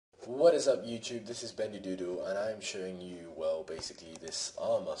What is up, YouTube? This is bendidoodle, and I'm showing you, well, basically this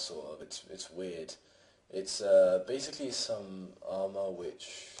armor, sort of. It's weird. It's basically some armor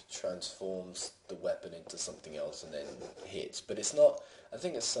which transforms the weapon into something else and then hits. But it's not. I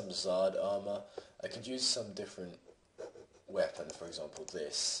think it's some Zard armor. I could use some different weapon, for example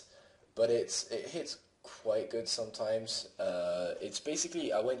this, but it hits quite good sometimes. It's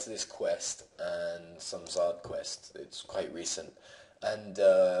basically, I went to this quest, and some Zard quest. It's quite recent. And,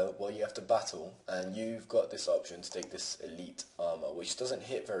 well, you have to battle, and you've got this option to take this elite armor, which doesn't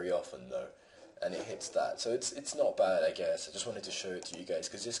hit very often, though, and it hits that. So it's not bad, I guess. I just wanted to show it to you guys,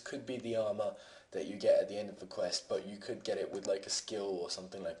 because this could be the armor that you get at the end of the quest, but you could get it with, like, a skill or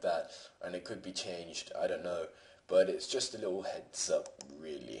something like that, and it could be changed, I don't know. But it's just a little heads up,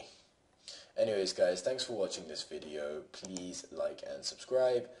 really. Anyways, guys, thanks for watching this video. Please like and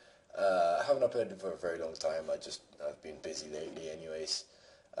subscribe. I haven't uploaded for a very long time. I've been busy lately anyways.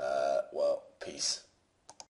 Well, peace.